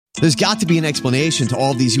There's got to be an explanation to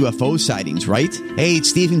all of these UFO sightings, right? Hey,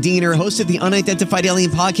 it's Stephen Diener, host of the Unidentified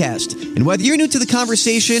Alien Podcast. And whether you're new to the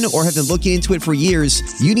conversation or have been looking into it for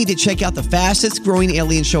years, you need to check out the fastest growing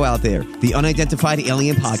alien show out there, the Unidentified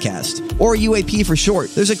Alien Podcast, or UAP for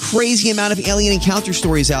short. There's a crazy amount of alien encounter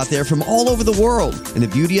stories out there from all over the world. And the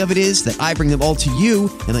beauty of it is that I bring them all to you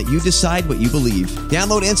and let you decide what you believe.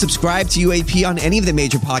 Download and subscribe to UAP on any of the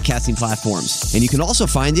major podcasting platforms. And you can also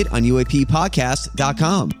find it on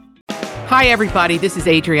UAPpodcast.com. Hi, everybody. This is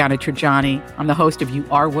Adriana Trajani. I'm the host of You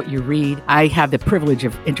Are What You Read. I have the privilege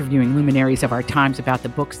of interviewing luminaries of our times about the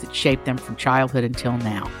books that shaped them from childhood until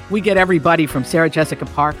now. We get everybody from Sarah Jessica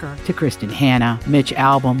Parker to Kristen Hanna, Mitch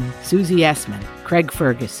Albom, Susie Essman, Craig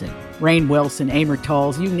Ferguson, Rainn Wilson, Amor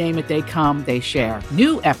Tolls, you name it, they come, they share.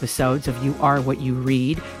 New episodes of You Are What You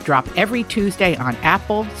Read drop every Tuesday on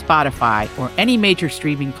Apple, Spotify, or any major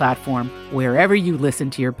streaming platform wherever you listen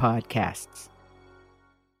to your podcasts.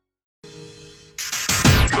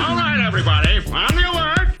 All right, everybody, on the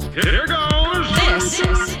alert. Here goes.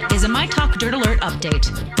 This is a My Talk Dirt Alert update.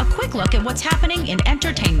 A quick look at what's happening in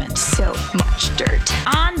entertainment. So much dirt.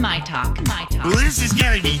 On My Talk. Well, this is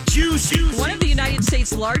gonna be juicy. One of the United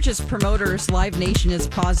States' largest promoters, Live Nation, is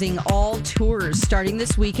pausing all tours. Starting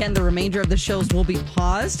this weekend, the remainder of the shows will be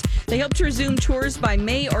paused. They hope to resume tours by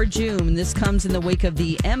May or June. This comes in the wake of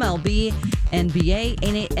the MLB, NBA,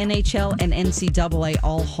 NHL, and NCAA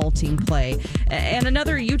all halting play. And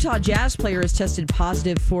another Utah Jazz player has tested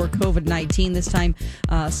positive for COVID-19, this time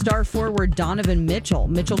star forward Donovan Mitchell.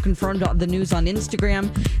 Mitchell confirmed the news on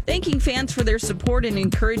Instagram, thanking fans for their support and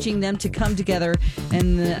encouraging them to come together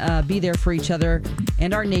and be there for each other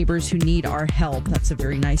and our neighbors who need our help. That's a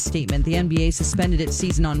very nice statement. The NBA suspended its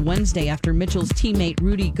season on Wednesday after Mitchell's teammate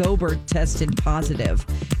Rudy Gobert tested positive.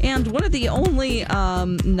 And one of the only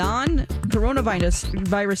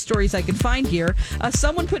non-coronavirus stories I could find here,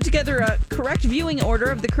 someone put together a correct viewing order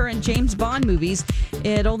of the current James Bond movies.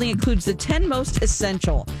 It only includes the 10 most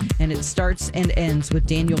essential, and it starts and ends with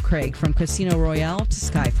Daniel Craig from Casino Royale to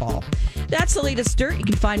Skyfall. That's the latest dirt. You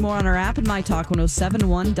can find more on our app at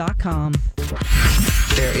mytalk1071.com.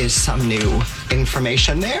 There is some new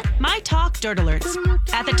information there. My Talk Dirt Alerts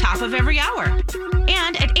at the top of every hour.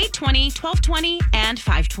 And at 8:20, 12:20, and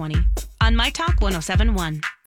 5:20 on My Talk 1071.